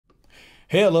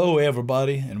Hello,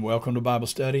 everybody, and welcome to Bible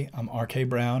Study. I'm R.K.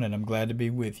 Brown, and I'm glad to be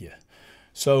with you.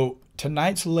 So,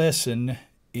 tonight's lesson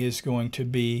is going to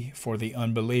be for the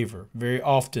unbeliever. Very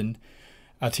often,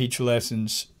 I teach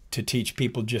lessons to teach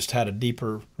people just how to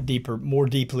more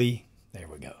deeply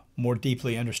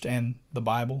understand the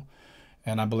Bible.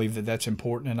 And I believe that that's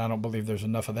important, and I don't believe there's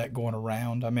enough of that going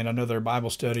around. I mean, I know there are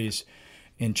Bible studies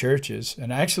in churches,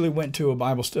 and I actually went to a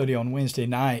Bible study on Wednesday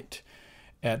night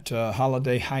at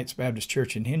Holiday Heights Baptist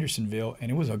Church in Hendersonville, and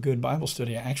it was a good Bible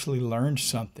study. I actually learned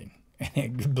something, and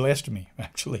it blessed me.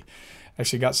 Actually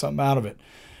got something out of it.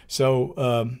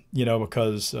 So,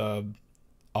 because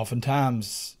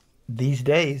oftentimes these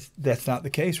days that's not the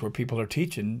case, where people are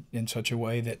teaching in such a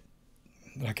way that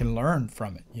I can learn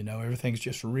from it. Everything's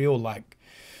just real, like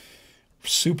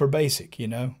super basic.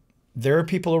 There are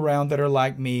people around that are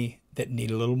like me that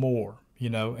need a little more.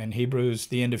 In Hebrews,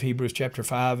 the end of Hebrews chapter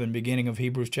 5 and beginning of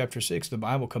Hebrews chapter 6, the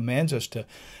Bible commands us to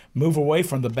move away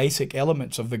from the basic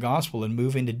elements of the gospel and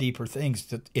move into deeper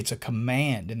things. It's a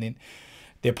command. And then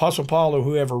the Apostle Paul, or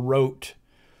whoever wrote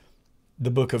the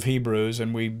book of Hebrews,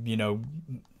 and we,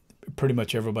 pretty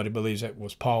much everybody believes that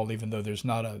was Paul, even though there's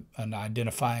not an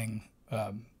identifying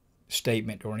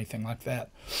statement or anything like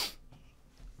that.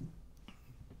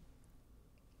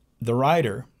 The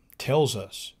writer tells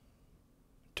us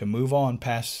to move on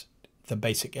past the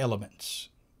basic elements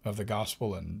of the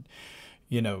gospel and,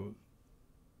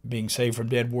 being saved from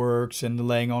dead works and the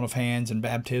laying on of hands and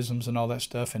baptisms and all that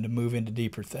stuff, and to move into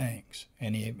deeper things.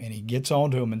 And he gets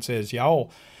on to them and says, y'all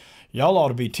ought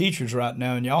to be teachers right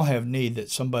now, and y'all have need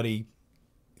that somebody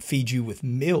feeds you with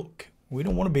milk. We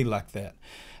don't want to be like that.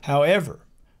 However,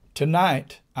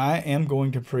 tonight I am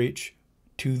going to preach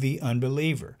to the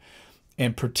unbeliever,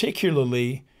 and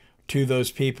particularly to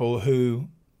those people who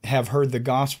have heard the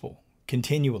gospel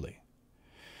continually.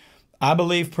 I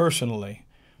believe personally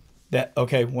that,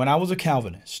 when I was a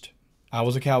Calvinist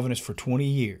for 20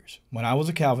 years. When I was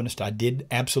a Calvinist, I did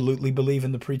absolutely believe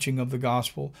in the preaching of the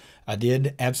gospel. I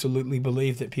did absolutely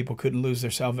believe that people couldn't lose their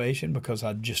salvation, because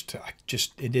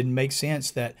it didn't make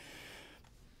sense that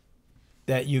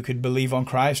you could believe on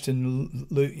Christ and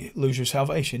lose your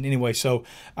salvation. Anyway, so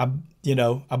I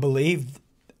believe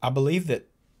that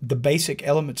the basic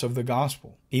elements of the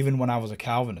gospel, even when I was a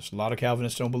Calvinist. A lot of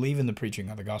Calvinists don't believe in the preaching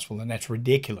of the gospel, and that's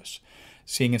ridiculous,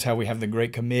 seeing as how we have the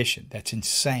Great Commission. That's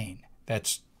insane.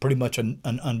 That's pretty much an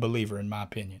unbeliever, in my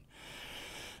opinion.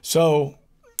 So,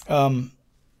 I've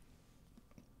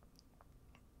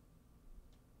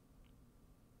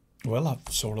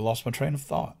sort of lost my train of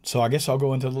thought. So I guess I'll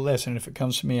go into the lesson, and if it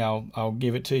comes to me, I'll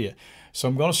give it to you. So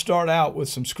I'm going to start out with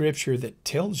some scripture that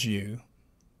tells you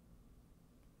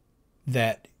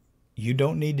that you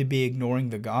don't need to be ignoring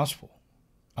the gospel.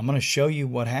 I'm going to show you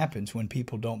what happens when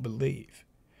people don't believe.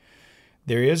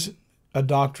 There is a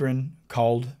doctrine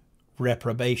called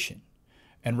reprobation.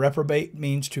 And reprobate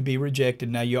means to be rejected.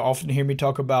 Now, you often hear me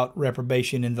talk about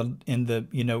reprobation in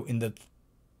the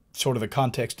sort of the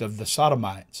context of the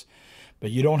sodomites.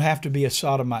 But you don't have to be a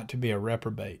sodomite to be a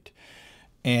reprobate.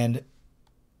 And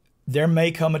there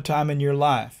may come a time in your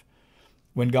life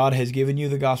when God has given you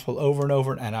the gospel over and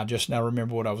over, and I just now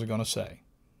remember what I was going to say.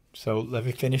 So let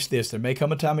me finish this. There may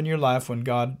come a time in your life when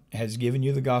God has given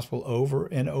you the gospel over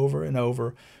and over and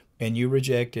over, and you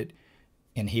reject it,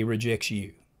 and He rejects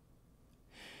you.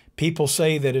 People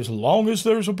say that as long as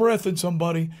there's a breath in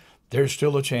somebody, there's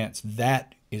still a chance.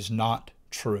 That is not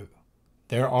true.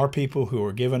 There are people who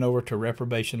are given over to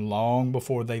reprobation long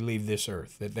before they leave this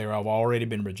earth, that they have already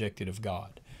been rejected of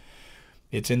God.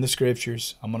 It's in the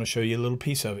scriptures. I'm going to show you a little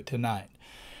piece of it tonight.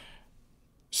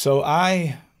 So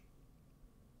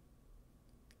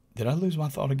did I lose my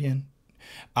thought again?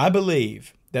 I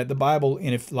believe that the Bible,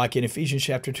 like in Ephesians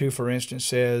chapter 2, for instance,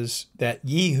 says that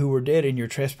ye who were dead in your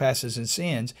trespasses and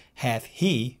sins hath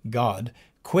He, God,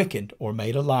 quickened or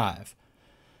made alive.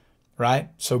 Right?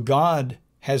 So God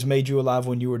has made you alive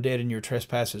when you were dead in your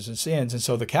trespasses and sins. And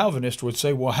so the Calvinist would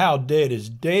say, well, how dead is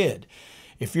dead?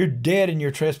 If you're dead in your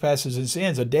trespasses and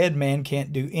sins, a dead man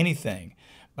can't do anything.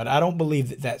 But I don't believe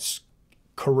that that's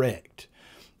correct.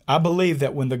 I believe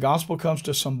that when the gospel comes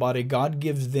to somebody, God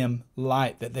gives them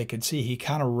light that they can see. He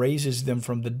kind of raises them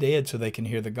from the dead so they can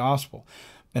hear the gospel.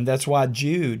 And that's why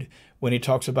Jude, when he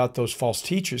talks about those false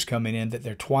teachers coming in, that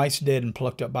they're twice dead and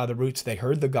plucked up by the roots, they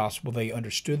heard the gospel, they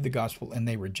understood the gospel, and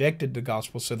they rejected the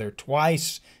gospel, so they're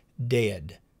twice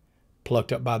dead,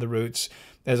 plucked up by the roots.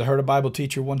 As I heard a Bible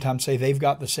teacher one time say, they've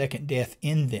got the second death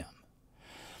in them.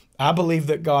 I believe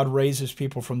that God raises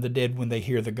people from the dead when they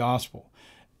hear the gospel.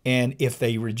 And if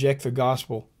they reject the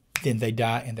gospel, then they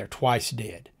die and they're twice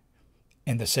dead.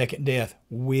 And the second death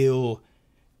will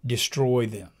destroy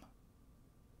them.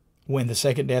 when the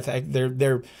second death,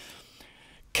 they're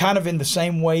kind of in the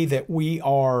same way that we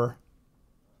are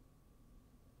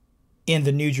in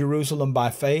the New Jerusalem by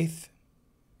faith.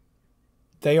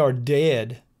 They are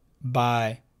dead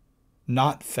by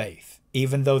not faith,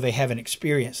 even though they haven't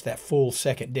experienced that full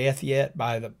second death yet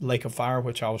by the lake of fire,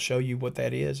 which I'll show you what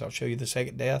that is. I'll show you the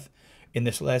second death in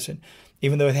this lesson.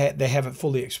 Even though they haven't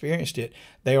fully experienced it,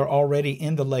 they are already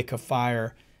in the lake of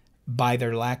fire by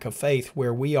their lack of faith,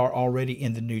 where we are already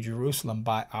in the New Jerusalem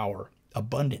by our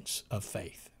abundance of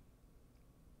faith,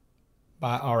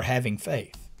 by our having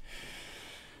faith.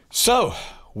 So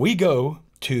we go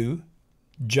to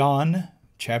John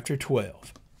chapter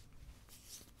 12,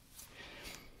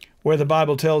 where the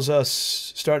Bible tells us,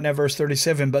 starting at verse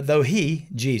 37, "But though he,"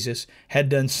 Jesus, "had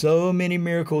done so many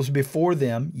miracles before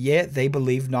them, yet they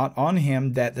believed not on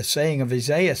him, that the saying of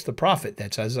Esaias the prophet,"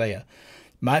 that's Isaiah,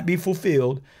 "might be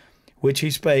fulfilled, which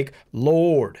he spake,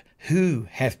 Lord, who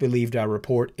hath believed our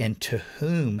report, and to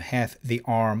whom hath the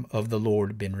arm of the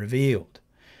Lord been revealed?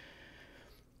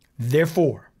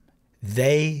 Therefore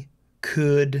they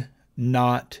could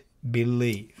not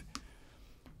believe."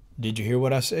 Did you hear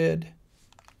what I said?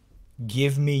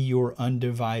 Give me your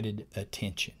undivided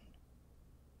attention.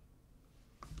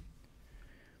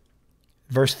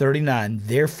 Verse 39,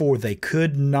 "Therefore they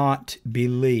could not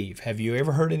believe." Have you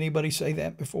ever heard anybody say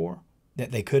that before?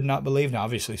 That they could not believe? Now,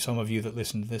 obviously, some of you that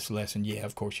listen to this lesson, yeah,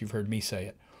 of course, you've heard me say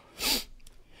it.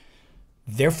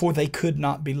 Therefore they could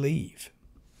not believe,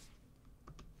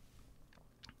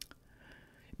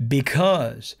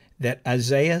 because that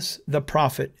Esaias the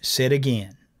prophet said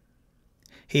again,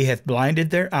 "He hath blinded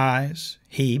their eyes,"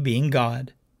 he being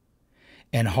God,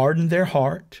 "and hardened their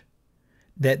heart,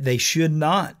 that they should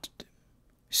not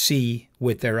see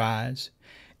with their eyes,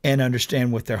 and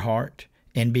understand with their heart,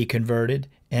 and be converted,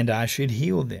 and I should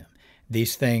heal them."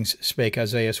 These things spake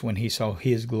Esaias when he saw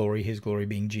his glory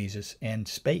being Jesus, and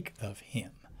spake of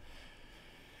him.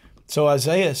 So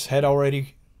Esaias had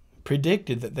already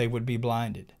predicted that they would be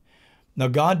blinded. Now,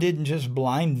 God didn't just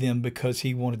blind them because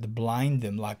he wanted to blind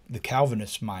them like the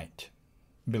Calvinists might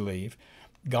believe.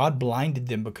 God blinded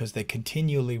them because they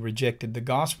continually rejected the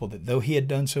gospel, that though he had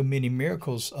done so many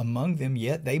miracles among them,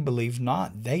 yet they believed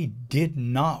not. They did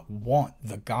not want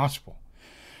the gospel.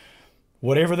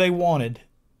 Whatever they wanted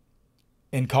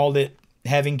and called it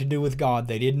having to do with God,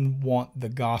 they didn't want the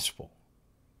gospel.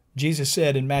 Jesus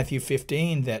said in Matthew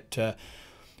 15 that,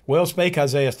 well spake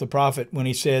Esaias the prophet when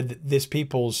he said that this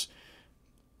people's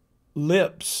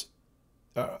lips,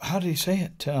 how did he say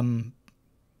it?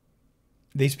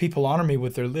 These people honor me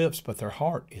with their lips, but their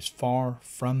heart is far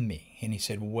from me. And he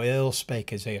said, well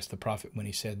spake Esaias the prophet when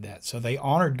he said that. So they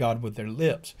honored God with their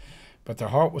lips, but their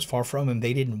heart was far from him.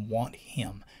 They didn't want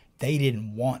him. They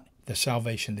didn't want the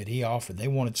salvation that he offered. They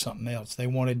wanted something else. They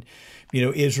wanted,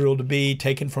 Israel to be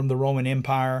taken from the Roman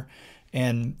Empire,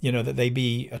 and, that they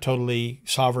be a totally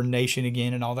sovereign nation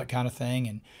again and all that kind of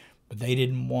thing. But they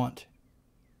didn't want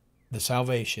the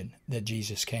salvation that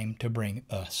Jesus came to bring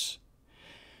us.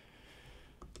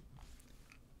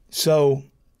 So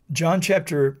John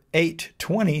chapter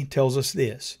 8:20 tells us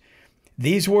this: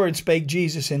 "These words spake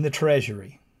Jesus in the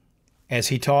treasury, as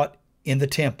he taught in the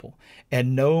temple,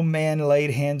 and no man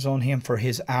laid hands on him, for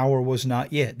his hour was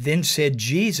not yet. Then said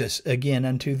Jesus again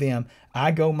unto them,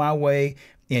 I go my way,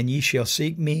 and ye shall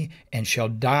seek me, and shall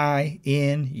die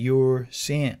in your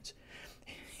sins."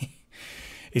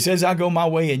 He says, I go my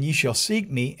way, and ye shall seek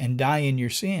me, and die in your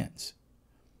sins.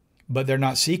 But they're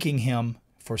not seeking him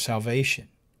for salvation.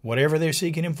 Whatever they're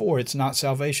seeking him for, it's not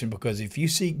salvation, because if you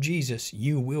seek Jesus,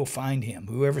 you will find him.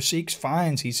 Whoever seeks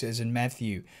finds, he says in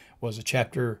Matthew, was it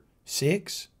chapter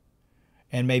 6?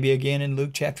 And maybe again in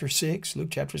Luke chapter 6, Luke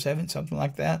chapter 7, something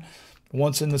like that.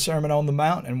 Once in the Sermon on the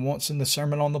Mount and once in the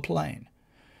Sermon on the Plain.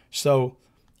 So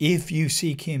if you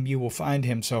seek him, you will find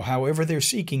him. So however they're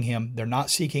seeking him, they're not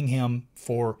seeking him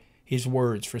for his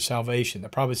words, for salvation. They're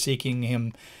probably seeking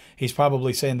him. He's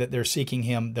probably saying that they're seeking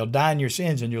him. They'll die in your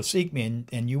sins and you'll seek me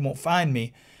and you won't find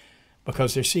me,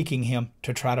 because they're seeking him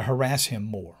to try to harass him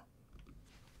more.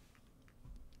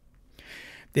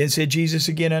 Then said Jesus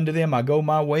again unto them, I go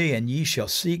my way, and ye shall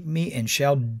seek me, and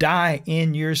shall die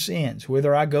in your sins.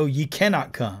 Whither I go, ye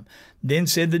cannot come. Then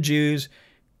said the Jews,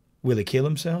 will he kill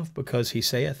himself, because he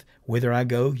saith, Whither I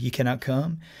go, ye cannot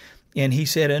come? And he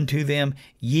said unto them,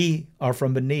 Ye are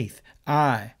from beneath,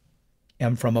 I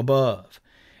am from above.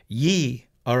 Ye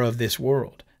are of this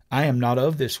world, I am not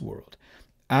of this world.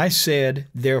 I said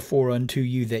therefore unto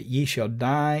you that ye shall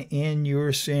die in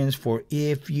your sins, for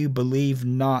if you believe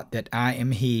not that I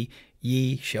am he,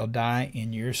 ye shall die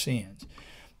in your sins.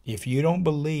 If you don't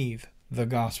believe the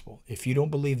gospel, if you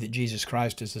don't believe that Jesus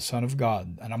Christ is the Son of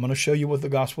God, and I'm going to show you what the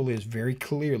gospel is very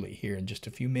clearly here in just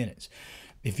a few minutes.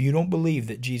 If you don't believe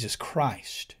that Jesus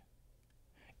Christ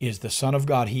is the Son of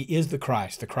God, he is the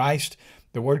Christ.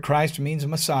 The word Christ means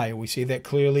Messiah. We see that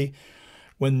clearly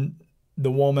when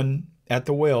the woman at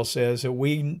the well says that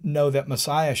we know that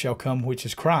Messiah shall come, which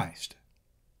is Christ.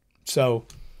 So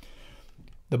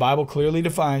the Bible clearly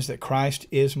defines that Christ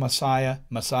is Messiah.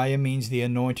 Messiah means the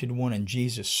anointed one, and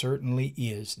Jesus certainly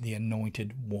is the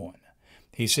anointed one.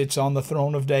 He sits on the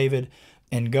throne of David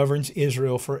and governs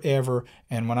Israel forever.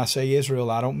 And when I say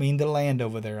Israel, I don't mean the land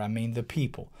over there. I mean the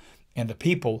people. And the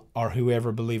people are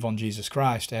whoever believe on Jesus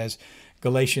Christ. As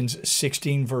Galatians 6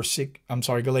 verse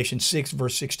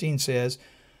 16 says,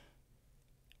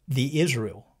 the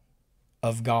Israel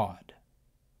of God.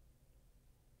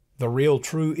 The real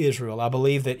true Israel. I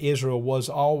believe that Israel was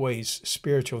always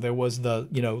spiritual. There was the,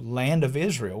 land of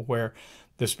Israel where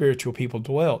the spiritual people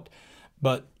dwelt.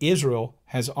 But Israel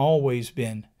has always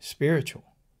been spiritual.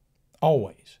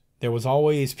 Always. There was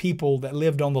always people that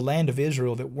lived on the land of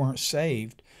Israel that weren't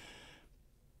saved.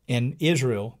 And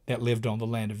Israel that lived on the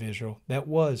land of Israel that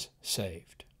was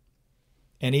saved.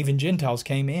 And even Gentiles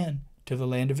came in to the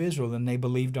land of Israel and they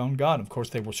believed on God. Of course,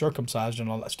 they were circumcised and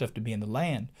all that stuff to be in the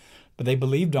land. But they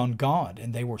believed on God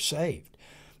and they were saved.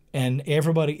 And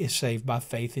everybody is saved by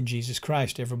faith in Jesus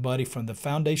Christ. Everybody from the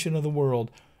foundation of the world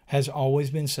has always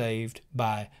been saved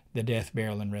by the death,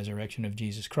 burial, and resurrection of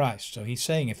Jesus Christ. So he's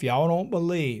saying, if y'all don't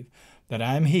believe that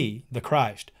I am he, the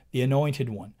Christ, the anointed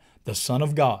one, the Son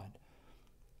of God,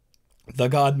 the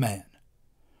God-man,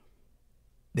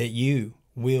 that you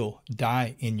will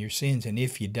die in your sins. And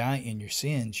if you die in your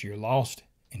sins, you're lost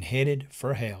and headed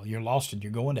for hell. You're lost and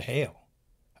you're going to hell.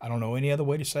 I don't know any other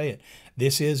way to say it.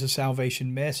 This is a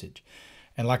salvation message.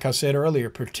 And like I said earlier,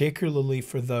 particularly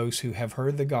for those who have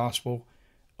heard the gospel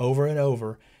over and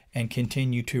over and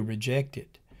continue to reject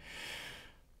it.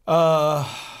 Let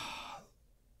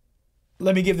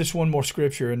me give this one more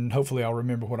scripture and hopefully I'll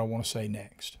remember what I want to say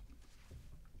next.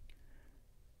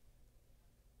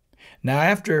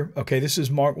 Now this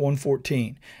is Mark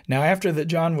 1:14. Now after that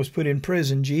John was put in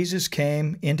prison, Jesus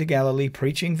came into Galilee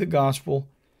preaching the gospel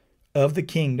of the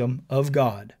kingdom of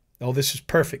God. Oh, this is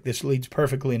perfect. This leads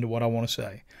perfectly into what I want to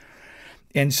say.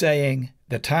 And saying,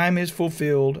 the time is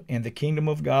fulfilled and the kingdom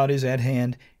of God is at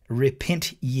hand.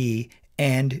 Repent ye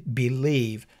and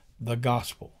believe the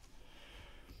gospel.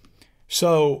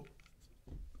 So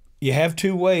you have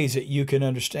two ways that you can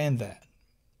understand that.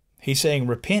 He's saying,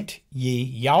 repent ye,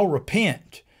 y'all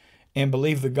repent and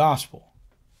believe the gospel.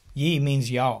 Ye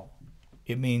means y'all.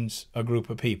 It means a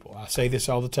group of people. I say this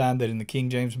all the time, that in the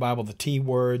King James Bible, the T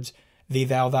words, thee,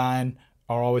 thou, thine,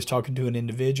 are always talking to an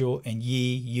individual, and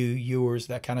ye, you, yours,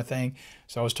 that kind of thing.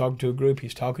 So I was talking to a group.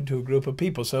 He's talking to a group of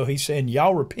people. So he's saying,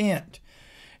 y'all repent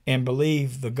and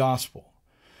believe the gospel.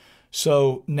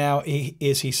 So now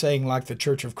is he saying like the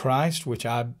Church of Christ, which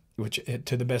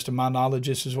to the best of my knowledge,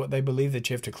 this is what they believe, that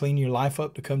you have to clean your life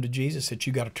up to come to Jesus, that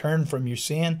you got to turn from your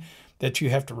sin, that you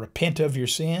have to repent of your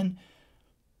sin?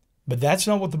 But that's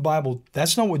not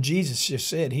what Jesus just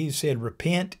said. He said,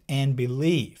 repent and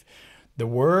believe. The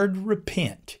word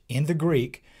repent in the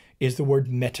Greek is the word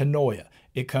metanoia.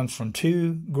 It comes from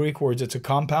two Greek words. It's a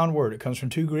compound word. It comes from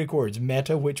two Greek words,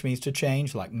 meta, which means to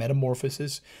change, like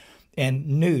metamorphosis, and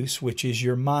nous, which is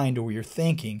your mind or your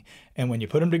thinking. And when you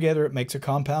put them together, it makes a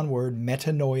compound word,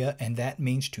 metanoia, and that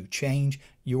means to change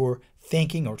your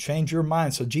thinking or change your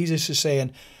mind. So Jesus is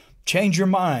saying, change your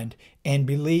mind and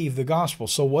believe the gospel.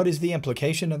 So what is the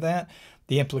implication of that?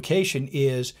 The implication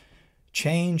is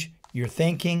change your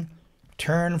thinking,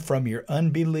 turn from your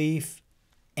unbelief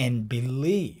and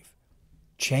believe.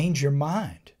 Change your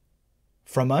mind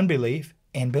from unbelief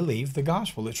and believe the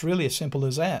gospel. It's really as simple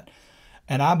as that.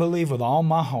 And I believe with all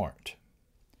my heart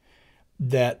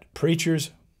that preachers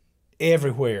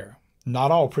everywhere, not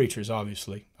all preachers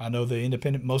obviously, I know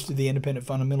most of the independent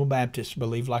fundamental Baptists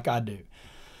believe like I do,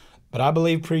 but I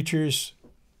believe preachers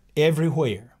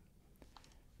everywhere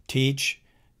teach,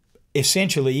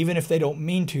 essentially, even if they don't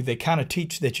mean to, they kind of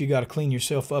teach that you got to clean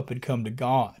yourself up and come to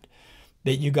God,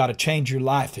 that you got to change your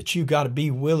life, that you got to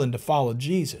be willing to follow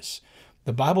Jesus.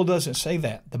 The Bible doesn't say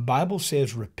that. The Bible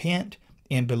says repent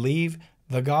and believe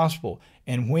the gospel.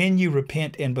 And when you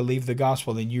repent and believe the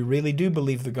gospel, and you really do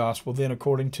believe the gospel, then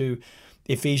according to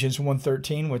Ephesians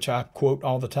 1:13, which I quote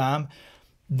all the time,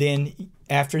 then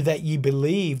after that ye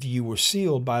believed, you were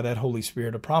sealed by that Holy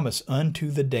Spirit of promise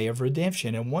unto the day of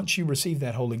redemption. And once you receive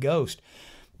that Holy Ghost,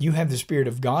 you have the Spirit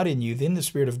of God in you. Then the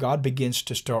Spirit of God begins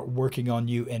to start working on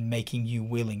you and making you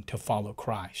willing to follow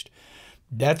Christ.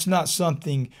 That's not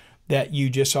something that you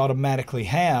just automatically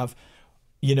have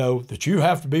that you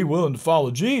have to be willing to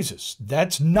follow Jesus.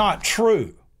 That's not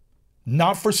true.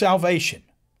 Not for salvation.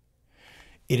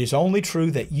 It is only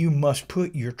true that you must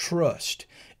put your trust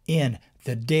in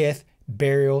the death,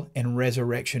 burial, and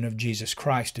resurrection of Jesus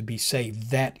Christ to be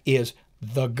saved. That is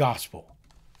the gospel.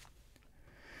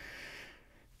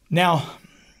 Now,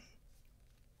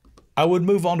 I would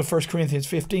move on to 1 Corinthians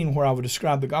 15 where I would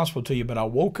describe the gospel to you, but I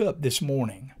woke up this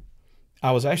morning.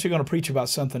 I was actually going to preach about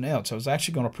something else. I was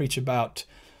actually going to preach about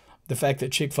the fact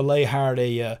that Chick-fil-A hired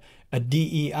a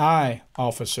DEI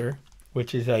officer,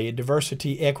 which is a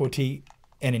diversity, equity,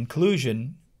 and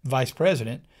inclusion vice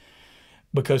president,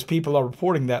 because people are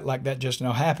reporting that like that just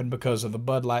now happened because of the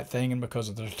Bud Light thing and because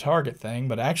of the Target thing.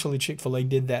 But actually, Chick-fil-A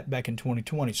did that back in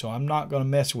 2020, so I'm not going to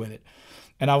mess with it.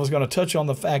 And I was going to touch on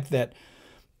the fact that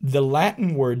the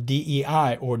Latin word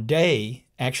DEI, or day,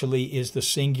 actually is the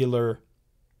singular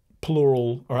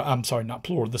plural, or I'm sorry, not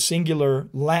plural, the singular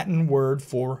Latin word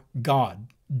for God,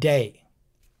 day.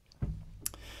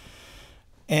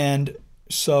 And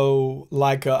so,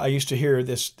 like I used to hear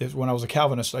this when I was a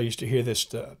Calvinist, I used to hear this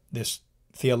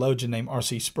theologian named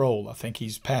R.C. Sproul. I think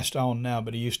he's passed on now,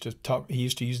 but he used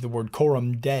to use the word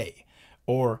coram Dei,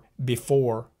 or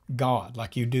before God,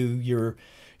 like you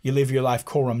live your life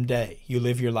coram Dei. You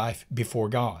live your life before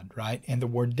God, right? And the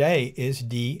word day is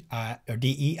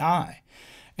D-E-I.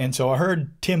 And so I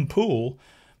heard Tim Pool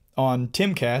on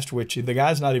Timcast, which the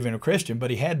guy's not even a Christian,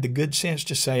 but he had the good sense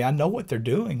to say, I know what they're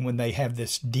doing when they have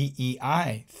this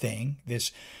DEI thing,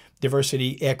 this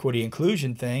diversity, equity,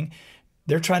 inclusion thing.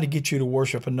 They're trying to get you to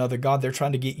worship another God. They're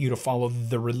trying to get you to follow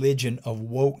the religion of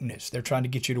wokeness. They're trying to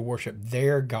get you to worship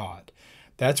their God.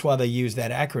 That's why they use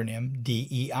that acronym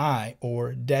DEI,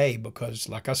 or day, because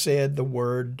like I said, the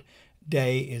word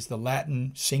day is the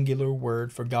Latin singular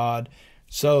word for God.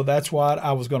 So that's what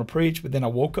I was going to preach, but then I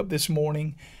woke up this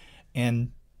morning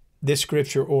and this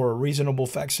scripture, or a reasonable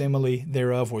facsimile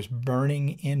thereof, was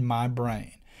burning in my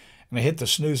brain. And I hit the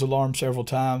snooze alarm several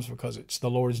times because it's the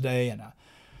Lord's Day and I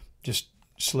just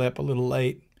slept a little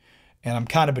late. And I'm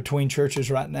kind of between churches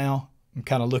right now. I'm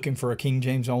kind of looking for a King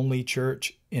James only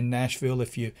church in Nashville.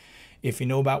 If you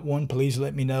know about one, please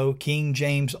let me know. King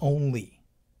James only.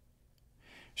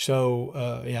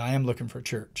 So, yeah, I am looking for a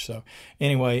church. So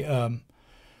anyway,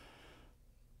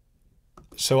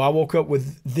 so I woke up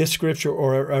with this scripture,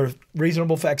 or a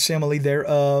reasonable facsimile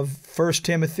thereof, 1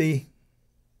 Timothy,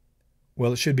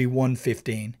 well, it should be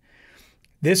 1:15.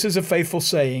 This is a faithful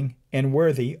saying and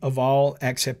worthy of all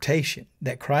acceptation,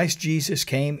 that Christ Jesus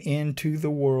came into the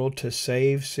world to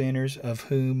save sinners, of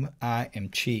whom I am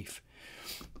chief.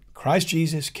 Christ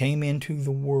Jesus came into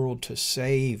the world to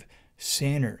save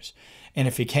sinners. And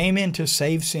if he came in to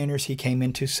save sinners, he came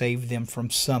in to save them from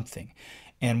something.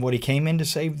 And what he came in to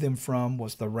save them from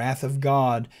was the wrath of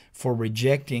God for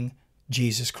rejecting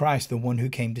Jesus Christ, the one who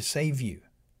came to save you.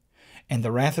 And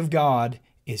the wrath of God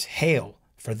is hell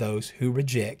for those who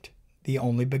reject the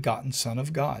only begotten Son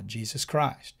of God, Jesus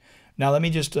Christ. Now let me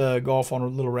just go off on a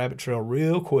little rabbit trail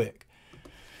real quick.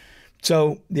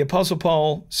 So the Apostle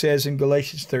Paul says in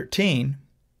Galatians 13,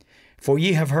 For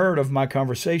ye have heard of my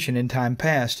conversation in time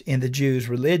past in the Jews'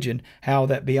 religion, how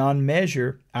that beyond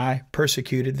measure I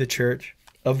persecuted the church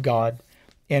of God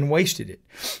and wasted it.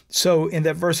 So in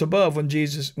that verse above, when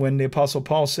the Apostle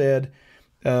Paul said,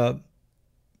 that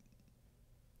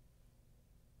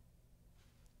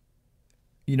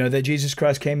Jesus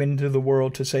Christ came into the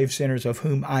world to save sinners, of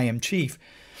whom I am chief.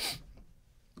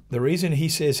 The reason he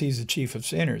says he's the chief of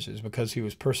sinners is because he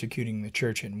was persecuting the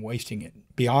church and wasting it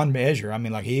beyond measure. I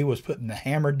mean, like he was putting the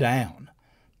hammer down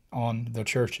on the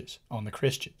churches, on the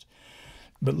Christians.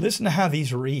 But listen to how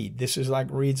these read. This is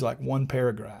reads like one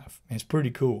paragraph. It's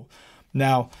pretty cool.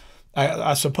 Now,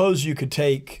 I suppose you could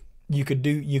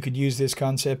use this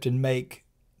concept and make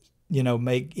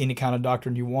any kind of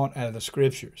doctrine you want out of the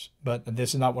scriptures. But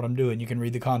this is not what I'm doing. You can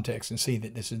read the context and see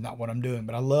that this is not what I'm doing.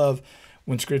 But I love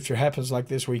when scripture happens like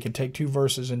this, where you can take two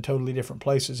verses in totally different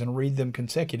places and read them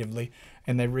consecutively,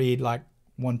 and they read like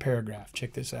one paragraph.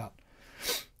 Check this out.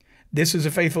 This is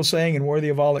a faithful saying and worthy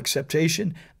of all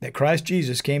acceptation, that Christ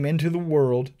Jesus came into the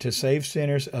world to save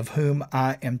sinners, of whom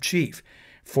I am chief.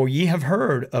 For ye have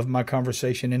heard of my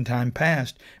conversation in time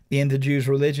past in the Jews'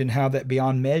 religion, how that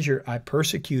beyond measure I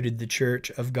persecuted the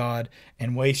church of God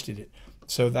and wasted it.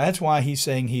 So that's why he's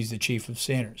saying he's the chief of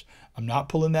sinners. I'm not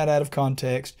pulling that out of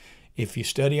context. If you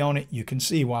study on it, you can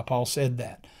see why Paul said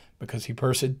that, because he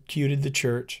persecuted the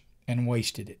church and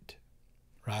wasted it.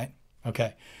 Right?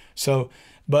 Okay. So,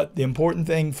 but the important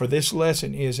thing for this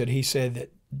lesson is that he said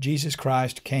that Jesus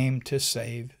Christ came to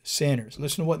save sinners.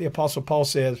 Listen to what the Apostle Paul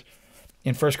says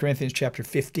in 1 Corinthians chapter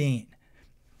 15.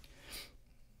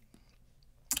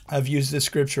 I've used this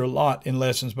scripture a lot in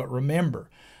lessons, but remember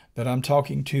that I'm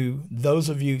talking to those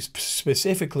of you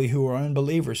specifically who are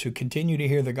unbelievers, who continue to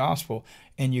hear the gospel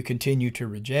and you continue to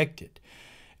reject it.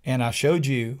 And I showed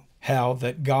you how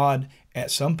that God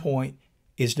at some point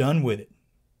is done with it,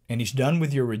 and he's done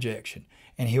with your rejection,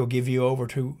 and he'll give you over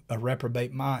to a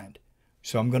reprobate mind.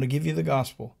 So I'm going to give you the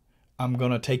gospel. I'm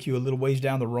going to take you a little ways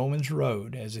down the Romans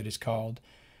road, as it is called,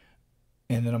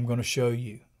 and then I'm going to show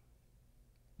you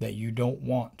that you don't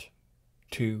want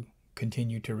to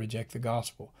continue to reject the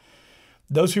gospel.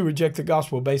 Those who reject the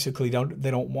gospel basically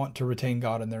don't want to retain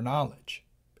God in their knowledge.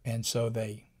 And so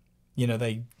they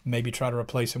maybe try to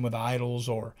replace him with idols,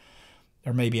 or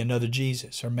maybe another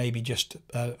Jesus, or maybe just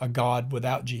a God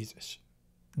without Jesus.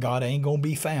 God ain't going to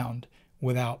be found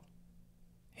without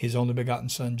his only begotten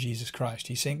Son, Jesus Christ.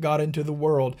 He sent God into the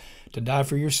world to die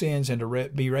for your sins and to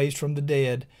be raised from the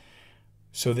dead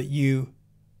so that you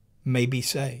may be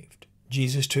saved.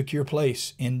 Jesus took your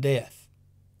place in death.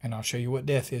 And I'll show you what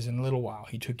death is in a little while.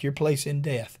 He took your place in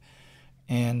death.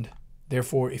 And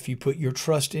therefore, if you put your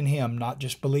trust in him, not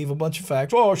just believe a bunch of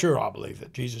facts, oh, sure, I believe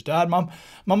that Jesus died. My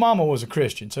mama was a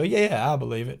Christian, so yeah, I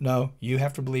believe it. No, you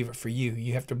have to believe it for you.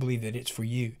 You have to believe that it's for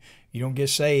you. You don't get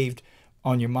saved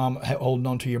on your mama, holding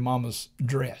on to your mama's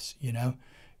dress, you know.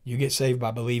 You get saved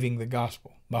by believing the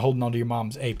gospel, by holding on to your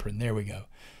mom's apron. There we go.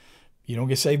 You don't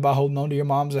get saved by holding on to your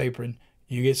mom's apron.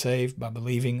 You get saved by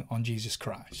believing on Jesus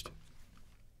Christ.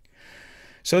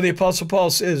 So the Apostle Paul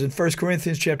says in 1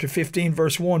 Corinthians chapter 15,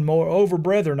 verse 1, moreover,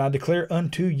 brethren, I declare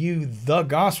unto you the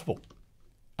gospel.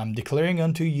 I'm declaring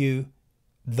unto you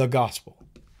the gospel,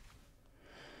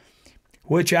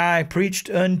 which I preached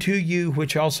unto you,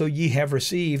 which also ye have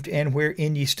received, and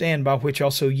wherein ye stand, by which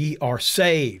also ye are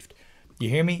saved. You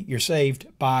hear me? You're saved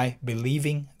by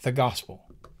believing the gospel.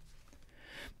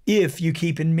 If you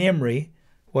keep in memory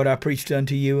what I preached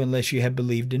unto you, unless you have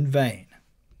believed in vain.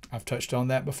 I've touched on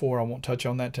that before. I won't touch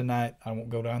on that tonight. I won't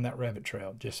go down that rabbit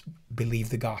trail. Just believe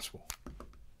the gospel.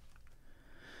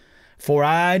 For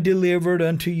I delivered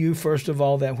unto you first of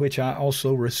all that which I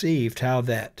also received, how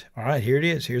that, all right, here it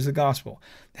is. Here's the gospel.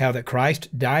 How that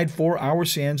Christ died for our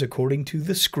sins according to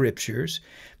the Scriptures,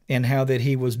 and how that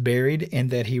he was buried, and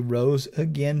that he rose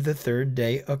again the third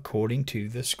day according to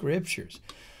the Scriptures.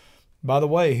 By the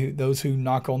way, those who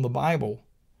knock on the Bible,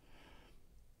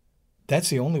 that's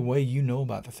the only way you know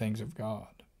about the things of God.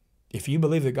 If you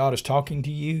believe that God is talking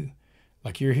to you,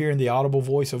 like you're hearing the audible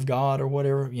voice of God or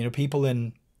whatever, you know, people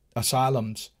in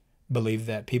asylums believe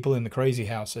that. People in the crazy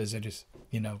house, as it is,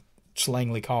 you know,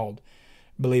 slangly called,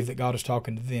 believe that God is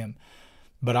talking to them.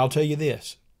 But I'll tell you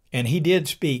this, and he did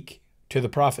speak to the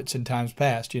prophets in times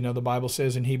past. You know, the Bible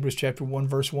says in Hebrews chapter 1,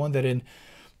 verse 1, that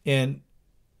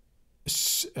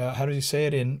how does he say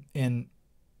it? In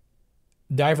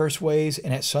diverse ways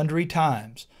and at sundry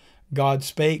times, God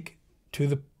spake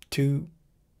to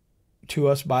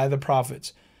us by the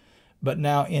prophets, but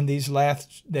now in these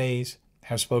last days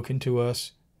have spoken to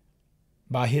us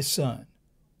by his Son,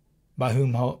 by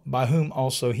whom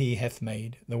also he hath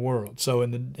made the world. So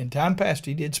in time past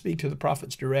he did speak to the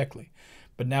prophets directly,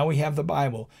 but now we have the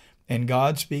Bible, and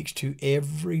God speaks to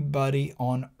everybody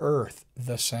on earth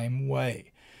the same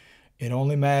way. It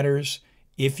only matters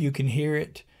if you can hear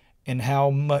it and how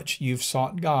much you've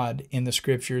sought God in the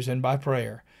Scriptures and by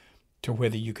prayer to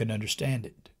whether you can understand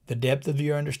it. The depth of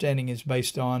your understanding is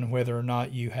based on whether or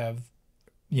not you have,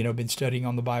 been studying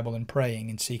on the Bible and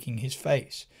praying and seeking his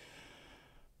face.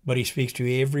 But he speaks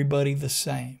to everybody the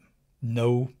same.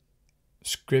 No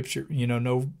scripture,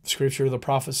 no scripture of the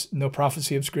prophets, no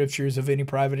prophecy of Scripture is of any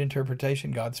private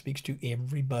interpretation. God speaks to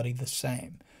everybody the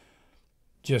same.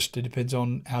 Just it depends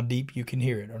on how deep you can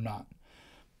hear it or not.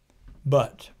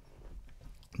 But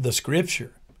the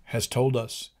Scripture has told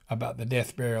us about the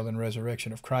death, burial, and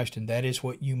resurrection of Christ, and that is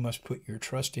what you must put your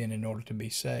trust in order to be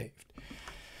saved.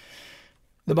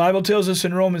 The Bible tells us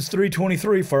in Romans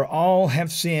 3:23, for all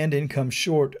have sinned and come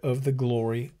short of the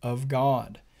glory of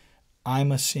God.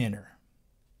 I'm a sinner.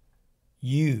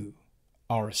 You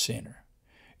are a sinner.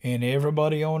 And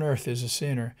everybody on earth is a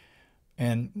sinner.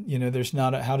 And, there's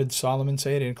not how did Solomon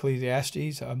say it in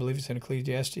Ecclesiastes? I believe it's in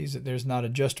Ecclesiastes, that there's not a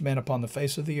just man upon the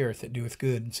face of the earth that doeth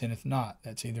good and sinneth not.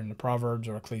 That's either in the Proverbs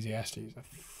or Ecclesiastes. I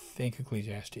think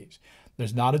Ecclesiastes.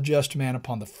 There's not a just man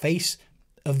upon the face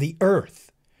of the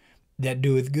earth that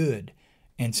doeth good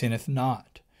and sinneth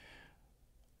not.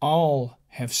 All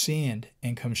have sinned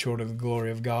and come short of the glory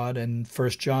of God. And 1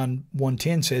 John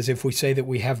 1:10 says, if we say that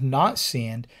we have not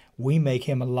sinned, we make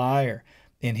him a liar,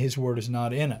 and his word is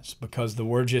not in us. Because the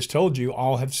word just told you,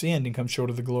 all have sinned and come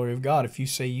short of the glory of God. If you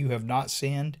say you have not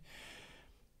sinned,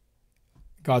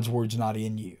 God's word's not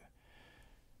in you.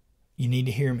 you need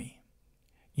to hear me.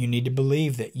 You need to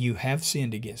believe that you have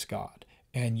sinned against God,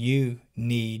 and you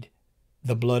need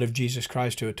the blood of Jesus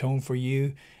Christ to atone for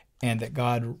you, and that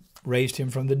God raised him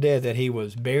from the dead, that he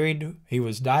was buried, he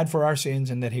was died for our sins,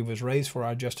 and that he was raised for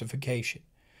our justification.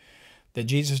 That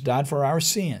Jesus died for our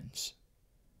sins,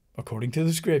 according to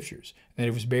the Scriptures, that he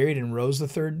was buried and rose the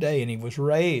third day, and he was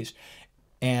raised.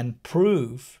 And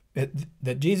proof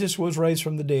that Jesus was raised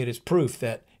from the dead is proof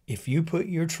that if you put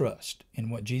your trust in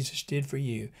what Jesus did for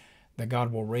you, that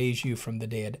God will raise you from the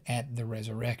dead at the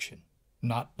resurrection.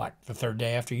 Not like the third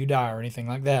day after you die or anything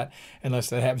like that, unless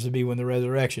that happens to be when the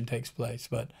resurrection takes place.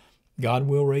 But God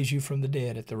will raise you from the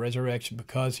dead at the resurrection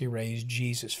because he raised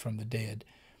Jesus from the dead,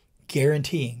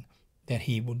 guaranteeing that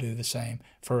he will do the same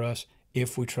for us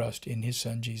if we trust in his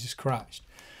Son, Jesus Christ.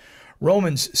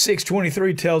 Romans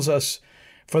 6:23 tells us,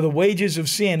 "For the wages of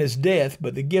sin is death,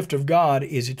 but the gift of God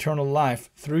is eternal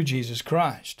life through Jesus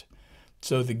Christ."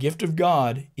 So the gift of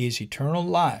God is eternal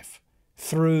life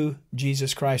through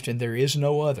Jesus Christ, and there is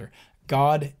no other.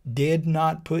 God did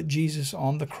not put Jesus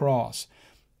on the cross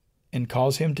and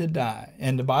cause him to die.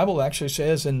 And the Bible actually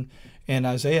says in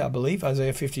Isaiah, I believe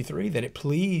Isaiah 53, that it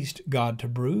pleased God to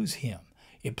bruise him.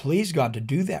 It pleased God to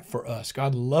do that for us.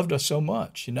 God loved us so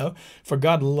much, For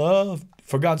God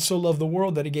so loved the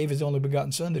world that he gave his only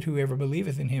begotten Son, that whoever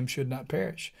believeth in him should not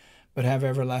perish, but have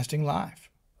everlasting life,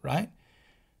 right?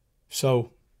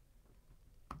 So,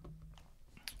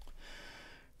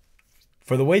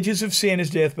 for the wages of sin is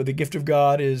death, but the gift of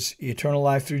God is eternal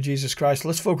life through Jesus Christ.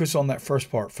 Let's focus on that first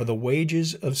part. For the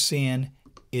wages of sin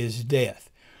is death.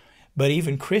 But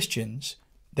even Christians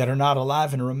that are not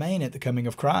alive and remain at the coming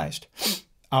of Christ,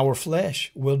 our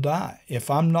flesh will die. If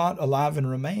I'm not alive and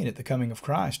remain at the coming of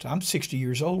Christ, I'm 60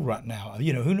 years old right now.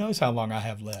 Who knows how long I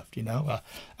have left,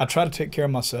 I try to take care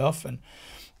of myself, and,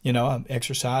 I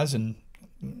exercise and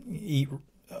eat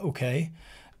okay.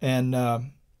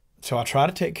 And so I try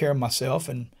to take care of myself,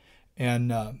 and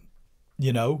I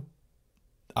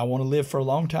want to live for a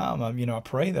long time. I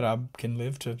pray that I can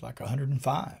live to like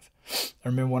 105. I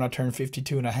remember when I turned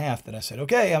 52 and a half that I said,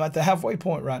 okay, I'm at the halfway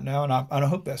point right now, and I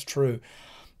hope that's true.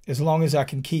 As long as I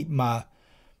can keep my,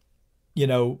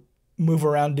 move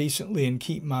around decently and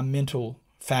keep my mental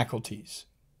faculties.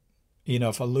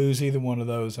 If I lose either one of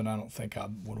those, then I don't think I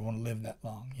would want to live that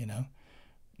long,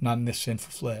 not in this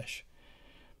sinful flesh.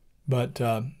 But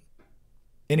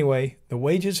anyway, the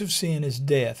wages of sin is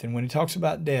death. And when he talks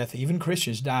about death, even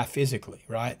Christians die physically,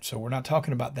 right? So we're not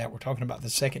talking about that. We're talking about the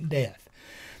second death.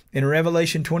 In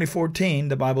Revelation 20:14,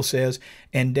 the Bible says,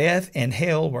 "And death and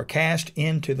hell were cast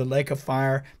into the lake of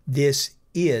fire. This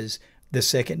is the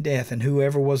second death. And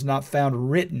whoever was not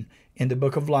found written in the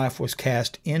book of life was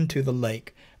cast into the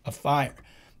lake of fire."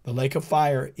 The lake of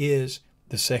fire is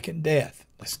the second death.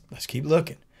 Let's keep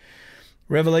looking.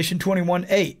 Revelation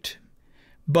 21:8,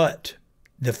 "But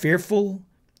the fearful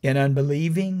and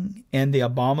unbelieving and the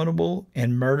abominable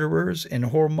and murderers and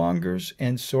whoremongers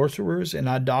and sorcerers and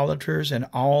idolaters and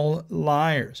all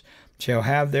liars shall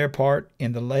have their part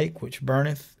in the lake which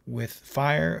burneth with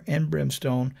fire and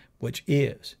brimstone, which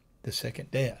is the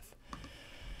second death."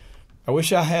 I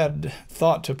wish I had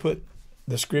thought to put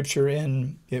the scripture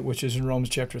in it, which is in Romans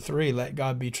chapter 3, "Let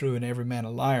God be true and every man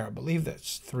a liar." I believe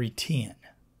that's 3:10.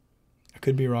 I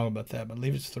could be wrong about that, but I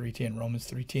believe it's 3:10, Romans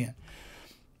 3:10.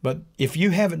 But if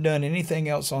you haven't done anything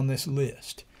else on this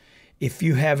list, if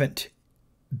you haven't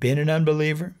been an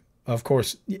unbeliever, of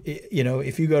course,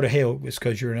 if you go to hell, it's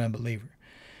because you're an unbeliever.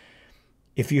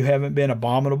 If you haven't been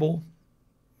abominable,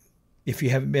 if you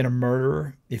haven't been a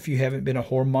murderer, if you haven't been a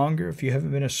whoremonger, if you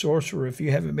haven't been a sorcerer, if you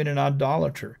haven't been an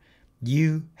idolater,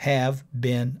 you have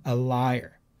been a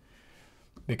liar.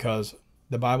 Because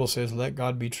the Bible says, "Let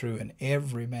God be true and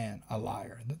every man a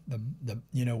liar."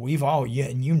 We've all,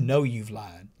 and you've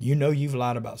lied. You've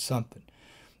lied about something.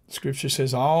 Scripture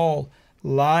says, "All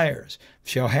liars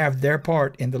shall have their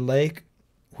part in the lake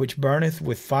which burneth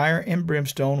with fire and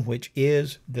brimstone, which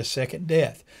is the second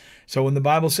death." So when the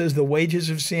Bible says the wages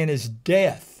of sin is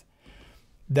death,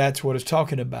 that's what it's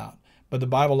talking about. But the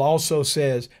Bible also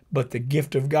says, "But the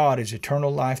gift of God is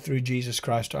eternal life through Jesus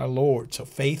Christ our Lord." So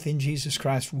faith in Jesus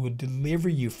Christ will deliver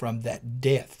you from that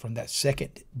death, from that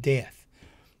second death.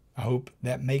 I hope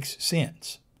that makes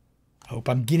sense. I hope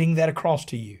I'm getting that across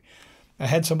to you. I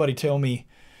had somebody tell me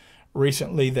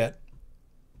recently that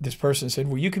this person said,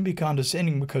 "Well, you can be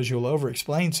condescending because you'll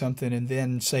over-explain something and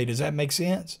then say, 'Does that make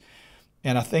sense?'"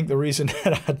 And I think the reason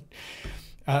that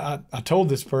I told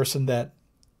this person that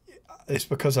it's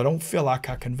because I don't feel like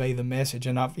I convey the message.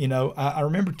 And I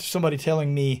remember somebody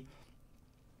telling me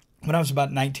when I was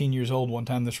about 19 years old one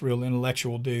time, this real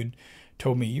intellectual dude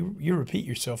told me, you repeat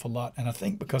yourself a lot. And I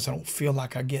think because I don't feel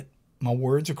like I get my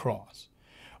words across.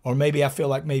 Or maybe I feel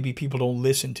like maybe people don't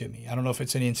listen to me. I don't know if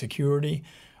it's an insecurity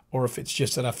or if it's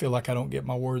just that I feel like I don't get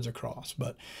my words across.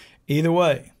 But either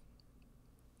way.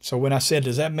 So when I said,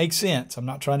 does that make sense? I'm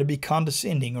not trying to be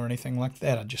condescending or anything like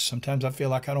that. Sometimes I feel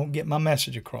like I don't get my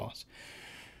message across.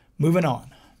 Moving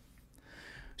on.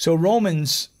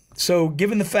 So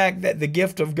given the fact that the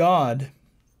gift of God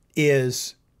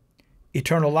is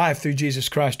eternal life through Jesus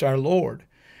Christ our Lord,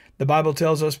 the Bible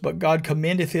tells us, but God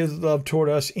commendeth his love toward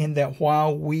us in that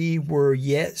while we were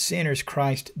yet sinners,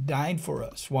 Christ died for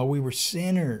us. While we were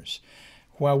sinners,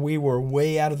 while we were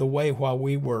way out of the way, while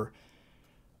we were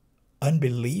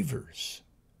unbelievers,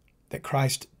 that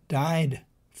Christ died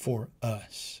for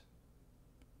us.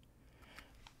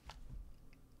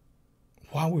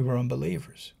 While we were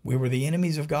unbelievers, we were the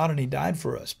enemies of God and he died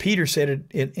for us. Peter said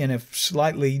it in a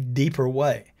slightly deeper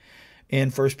way. In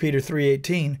 1 Peter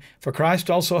 3:18, for Christ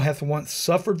also hath once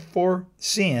suffered for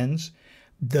sins,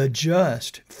 the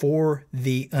just for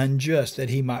the unjust, that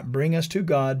he might bring us to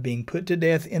God, being put to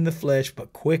death in the flesh,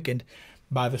 but quickened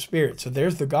by the Spirit. So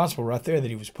there's the gospel right there, that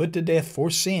he was put to death for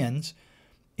sins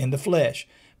in the flesh,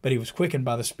 but he was quickened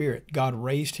by the Spirit. God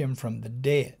raised him from the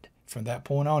dead. From that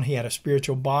point on, he had a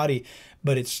spiritual body,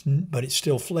 but it's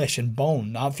still flesh and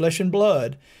bone, not flesh and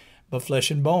blood, but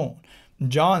flesh and bone.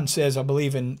 John says, I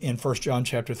believe in 1 John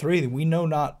chapter 3, that we know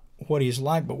not what he is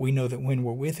like, but we know that when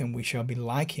we're with him, we shall be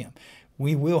like him.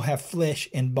 We will have flesh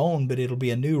and bone, but it'll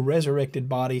be a new resurrected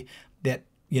body that,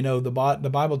 the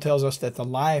Bible tells us that the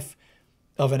life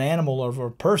of an animal or of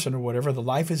a person or whatever, the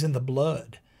life is in the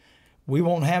blood. We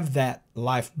won't have that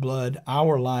life blood.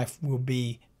 Our life will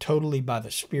be totally by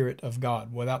the Spirit of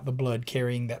God, without the blood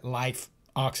carrying that life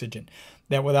oxygen,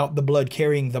 that without the blood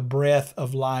carrying the breath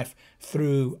of life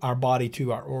through our body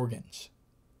to our organs,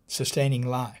 sustaining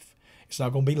life. It's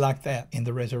not going to be like that in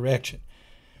the resurrection.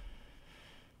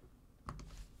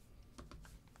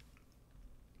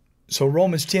 So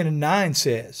Romans 10:9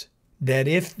 says that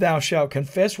if thou shalt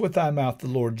confess with thy mouth the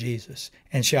Lord Jesus,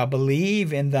 and shalt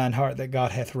believe in thine heart that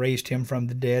God hath raised him from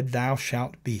the dead, thou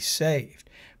shalt be saved.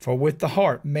 For with the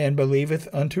heart man believeth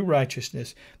unto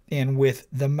righteousness, and with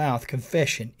the mouth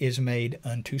confession is made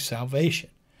unto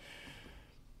salvation.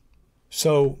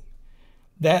 So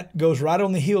that goes right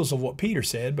on the heels of what Peter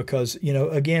said, because,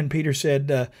 again, Peter said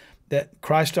that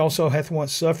Christ also hath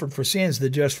once suffered for sins, the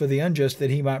just for the unjust, that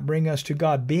he might bring us to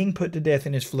God, being put to death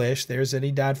in his flesh. There's that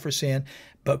he died for sin,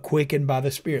 but quickened by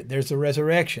the Spirit. There's the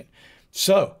resurrection.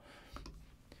 So,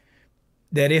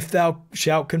 that if thou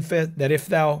shalt confess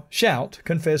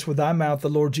with thy mouth the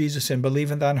Lord Jesus, and believe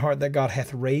in thine heart that God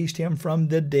hath raised him from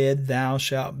the dead, thou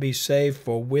shalt be saved.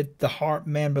 For with the heart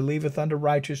man believeth unto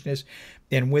righteousness,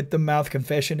 and with the mouth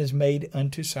confession is made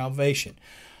unto salvation.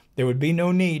 There would be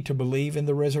no need to believe in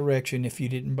the resurrection if you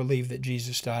didn't believe that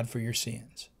Jesus died for your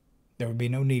sins. There would be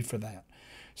no need for that.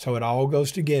 So it all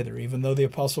goes together. Even though the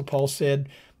Apostle Paul said,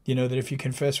 that if you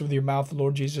confess with your mouth the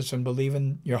Lord Jesus and believe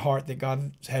in your heart that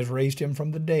God has raised him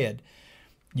from the dead,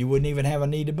 you wouldn't even have a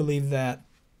need to believe that,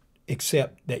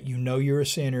 except that you're a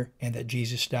sinner and that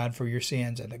Jesus died for your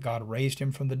sins and that God raised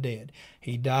him from the dead.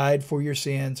 He died for your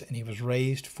sins and he was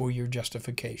raised for your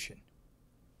justification.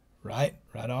 Right?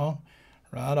 Right on?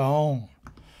 Right on.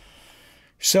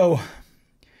 So,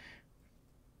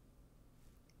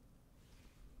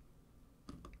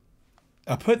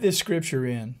 I put this scripture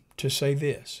in to say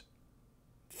this.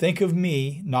 Think of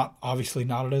me, not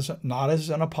as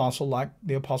an apostle like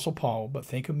the Apostle Paul, but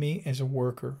think of me as a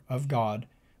worker of God,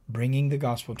 bringing the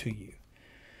gospel to you.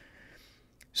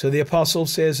 So the apostle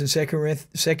says in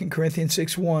 2 Corinthians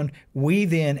 6:1, we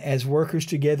then, as workers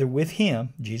together with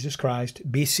him, Jesus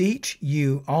Christ, beseech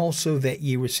you also that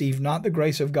ye receive not the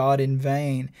grace of God in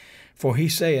vain. For he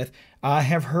saith, I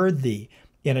have heard thee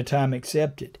in a time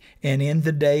accepted, and in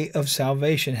the day of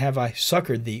salvation have I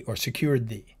succored thee or secured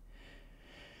thee.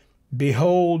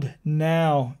 Behold,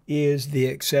 now is the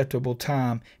acceptable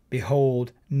time.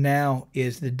 Behold, now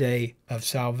is the day of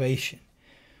salvation.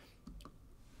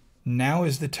 Now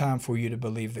is the time for you to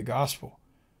believe the gospel.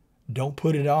 Don't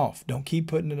put it off. Don't keep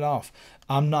putting it off.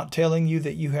 I'm not telling you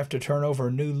that you have to turn over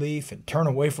a new leaf and turn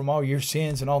away from all your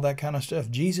sins and all that kind of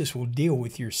stuff. Jesus will deal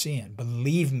with your sin.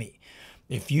 Believe me.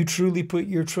 If you truly put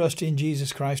your trust in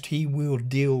Jesus Christ, he will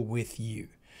deal with you.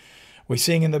 We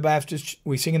sing in the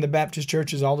Baptist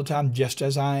churches all the time, just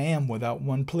as I am, without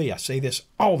one plea. I say this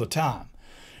all the time.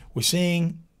 We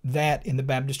sing that in the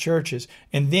Baptist churches,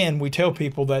 and then we tell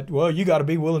people that, well, you got to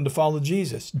be willing to follow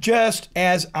Jesus, just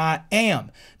as I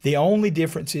am. The only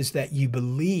difference is that you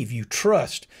believe, you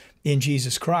trust in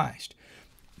Jesus Christ.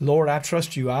 Lord, I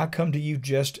trust you. I come to you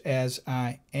just as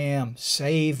I am.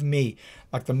 Save me.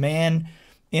 Like the man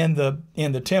in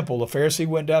the temple, a Pharisee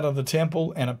went down to the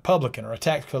temple, and a publican or a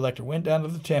tax collector went down to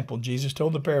the temple. Jesus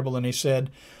told the parable, and he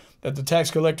said that the tax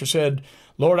collector said,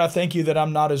 Lord, I thank you that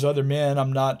I'm not as other men.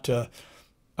 I'm not an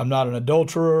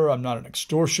adulterer. I'm not an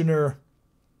extortioner.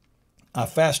 I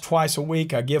fast twice a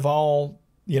week. I give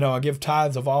I give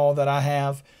tithes of all that I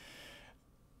have.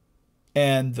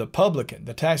 And the publican,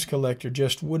 the tax collector,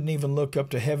 just wouldn't even look up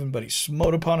to heaven, but he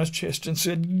smote upon his chest and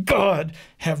said, God,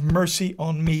 have mercy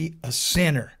on me, a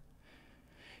sinner.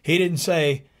 He didn't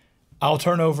say, I'll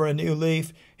turn over a new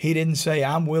leaf. He didn't say,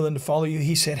 I'm willing to follow you.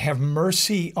 He said, have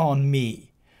mercy on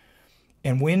me.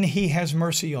 And when he has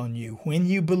mercy on you, when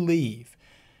you believe,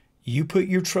 you put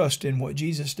your trust in what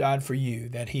Jesus died for you,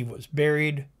 that he was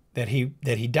buried, that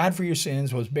he died for your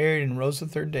sins, was buried, and rose the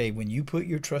third day. When you put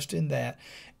your trust in that,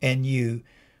 and you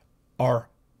are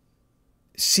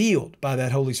sealed by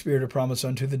that Holy Spirit of promise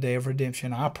unto the day of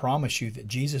redemption, I promise you that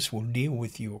Jesus will deal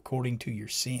with you according to your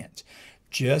sins.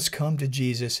 Just come to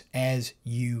Jesus as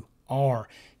you are.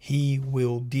 He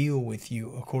will deal with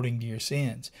you according to your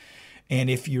sins. And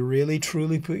if you really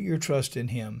truly put your trust in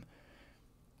him,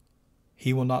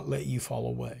 he will not let you fall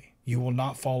away. You will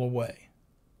not fall away.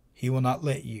 He will not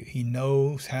let you. He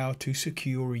knows how to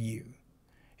secure you.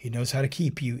 He knows how to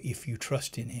keep you if you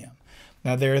trust in him.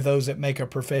 Now, there are those that make a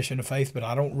profession of faith, but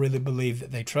I don't really believe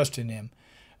that they trust in him.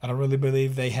 I don't really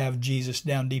believe they have Jesus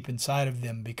down deep inside of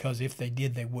them, because if they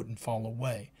did, they wouldn't fall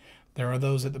away. There are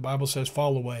those that the Bible says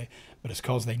fall away, but it's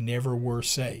because they never were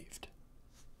saved.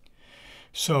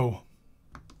 So,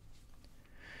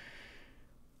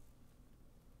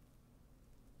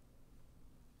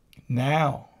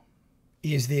 now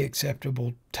is the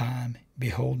acceptable time.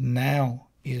 Behold, now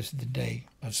is the day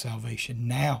of salvation.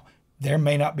 Now, there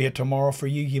may not be a tomorrow for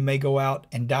you. You may go out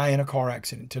and die in a car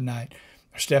accident tonight,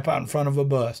 or step out in front of a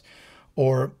bus,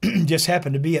 or just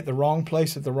happen to be at the wrong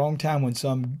place at the wrong time when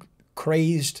some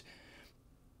crazed,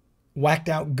 whacked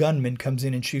out gunman comes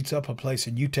in and shoots up a place,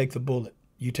 and you take the bullet.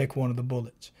 You take one of the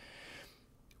bullets.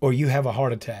 Or you have a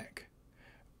heart attack,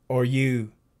 or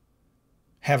you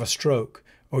have a stroke,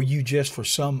 or you just for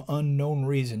some unknown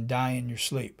reason die in your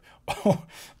sleep.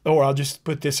 Or I'll just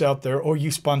put this out there, or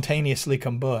you spontaneously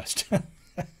combust.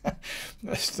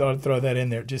 I thought I'd throw that in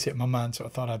there. It just hit my mind, so I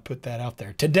thought I'd put that out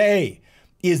there. Today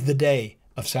is the day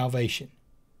of salvation.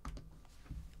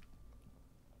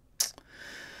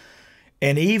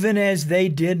 And even as they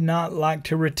did not like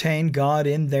to retain God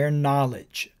in their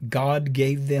knowledge, God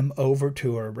gave them over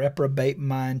to a reprobate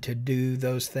mind to do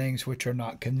those things which are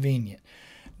not convenient.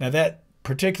 Now that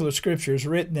particular scripture is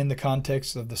written in the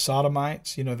context of the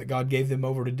Sodomites, that God gave them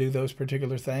over to do those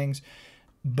particular things,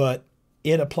 but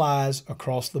it applies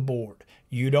across the board.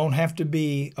 You don't have to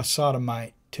be a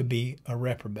Sodomite to be a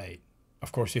reprobate.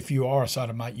 Of course, if you are a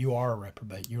Sodomite, you are a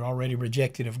reprobate. You're already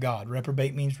rejected of God.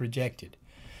 Reprobate means rejected.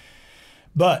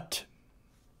 But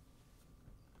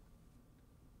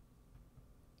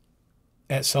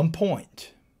at some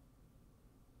point,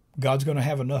 God's going to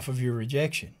have enough of your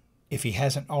rejection, if he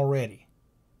hasn't already.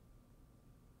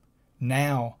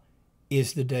 Now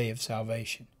is the day of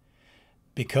salvation.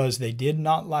 Because when they did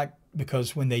not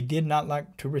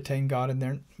like to retain God in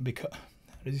their,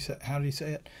 how did he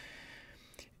say it?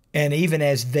 And even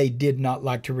as they did not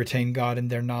like to retain God in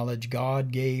their knowledge,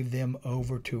 God gave them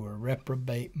over to a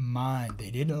reprobate mind. They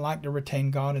didn't like to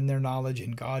retain God in their knowledge,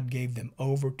 and God gave them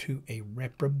over to a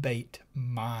reprobate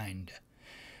mind.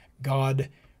 God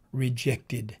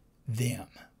rejected them.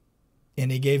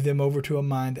 And he gave them over to a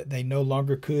mind that they no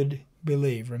longer could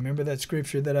believe. Remember that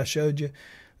scripture that I showed you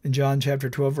in John chapter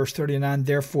 12, verse 39?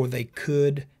 Therefore they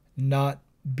could not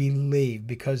believe,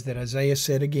 because that Isaiah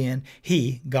said again,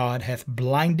 he, God, hath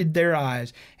blinded their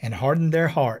eyes and hardened their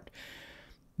heart,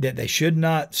 that they should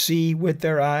not see with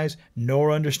their eyes,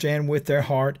 nor understand with their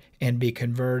heart, and be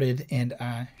converted, and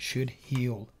I should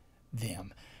heal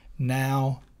them.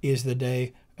 Now is the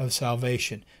day of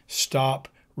salvation. Stop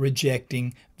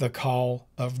rejecting the call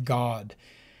of God.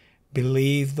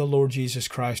 Believe the Lord Jesus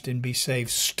Christ and be saved.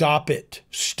 Stop it.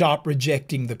 Stop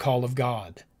rejecting the call of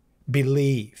God.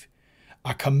 Believe.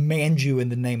 I command you in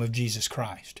the name of Jesus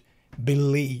Christ.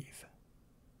 Believe.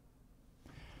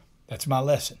 That's my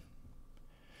lesson.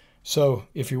 So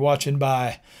if you're watching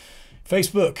by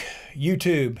Facebook,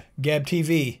 YouTube, Gab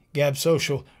TV, Gab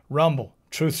Social, Rumble,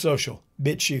 Truth Social,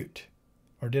 BitChute,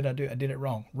 or I did it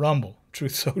wrong. Rumble,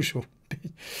 Truth Social,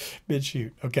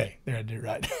 BitChute. Okay, there, I did it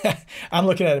right. I'm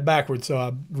looking at it backwards, so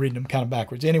I'm reading them kind of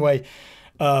backwards. Anyway,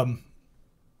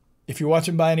 if you're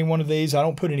watching by any one of these, I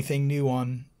don't put anything new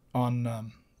on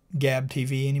Gab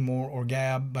TV anymore, or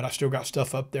Gab, but I still got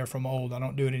stuff up there from old. I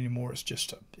don't do it anymore.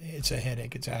 It's a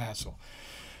headache. It's a hassle.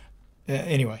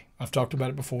 Anyway, I've talked about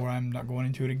it before. I'm not going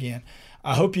into it again.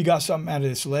 I hope you got something out of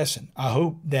this lesson. I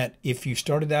hope that if you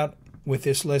started out with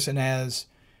this lesson as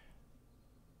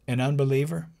an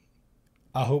unbeliever,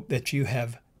 I hope that you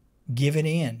have given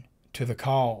in to the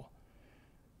call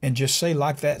and just say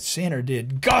like that sinner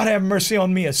did, God have mercy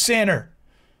on me, a sinner.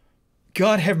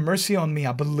 God have mercy on me.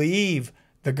 I believe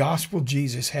the gospel of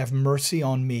Jesus. Have mercy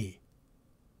on me.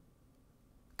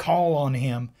 Call on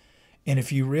him. And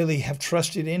if you really have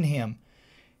trusted in him,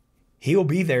 he'll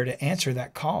be there to answer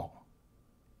that call.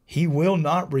 He will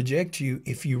not reject you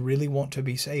if you really want to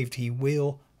be saved. He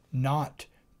will not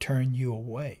turn you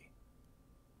away.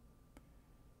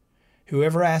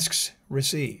 Whoever asks,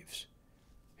 receives.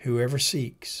 Whoever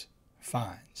seeks,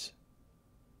 finds.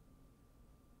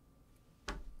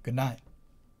 Good night.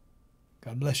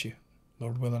 God bless you.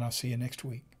 Lord willing, I'll see you next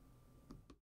week.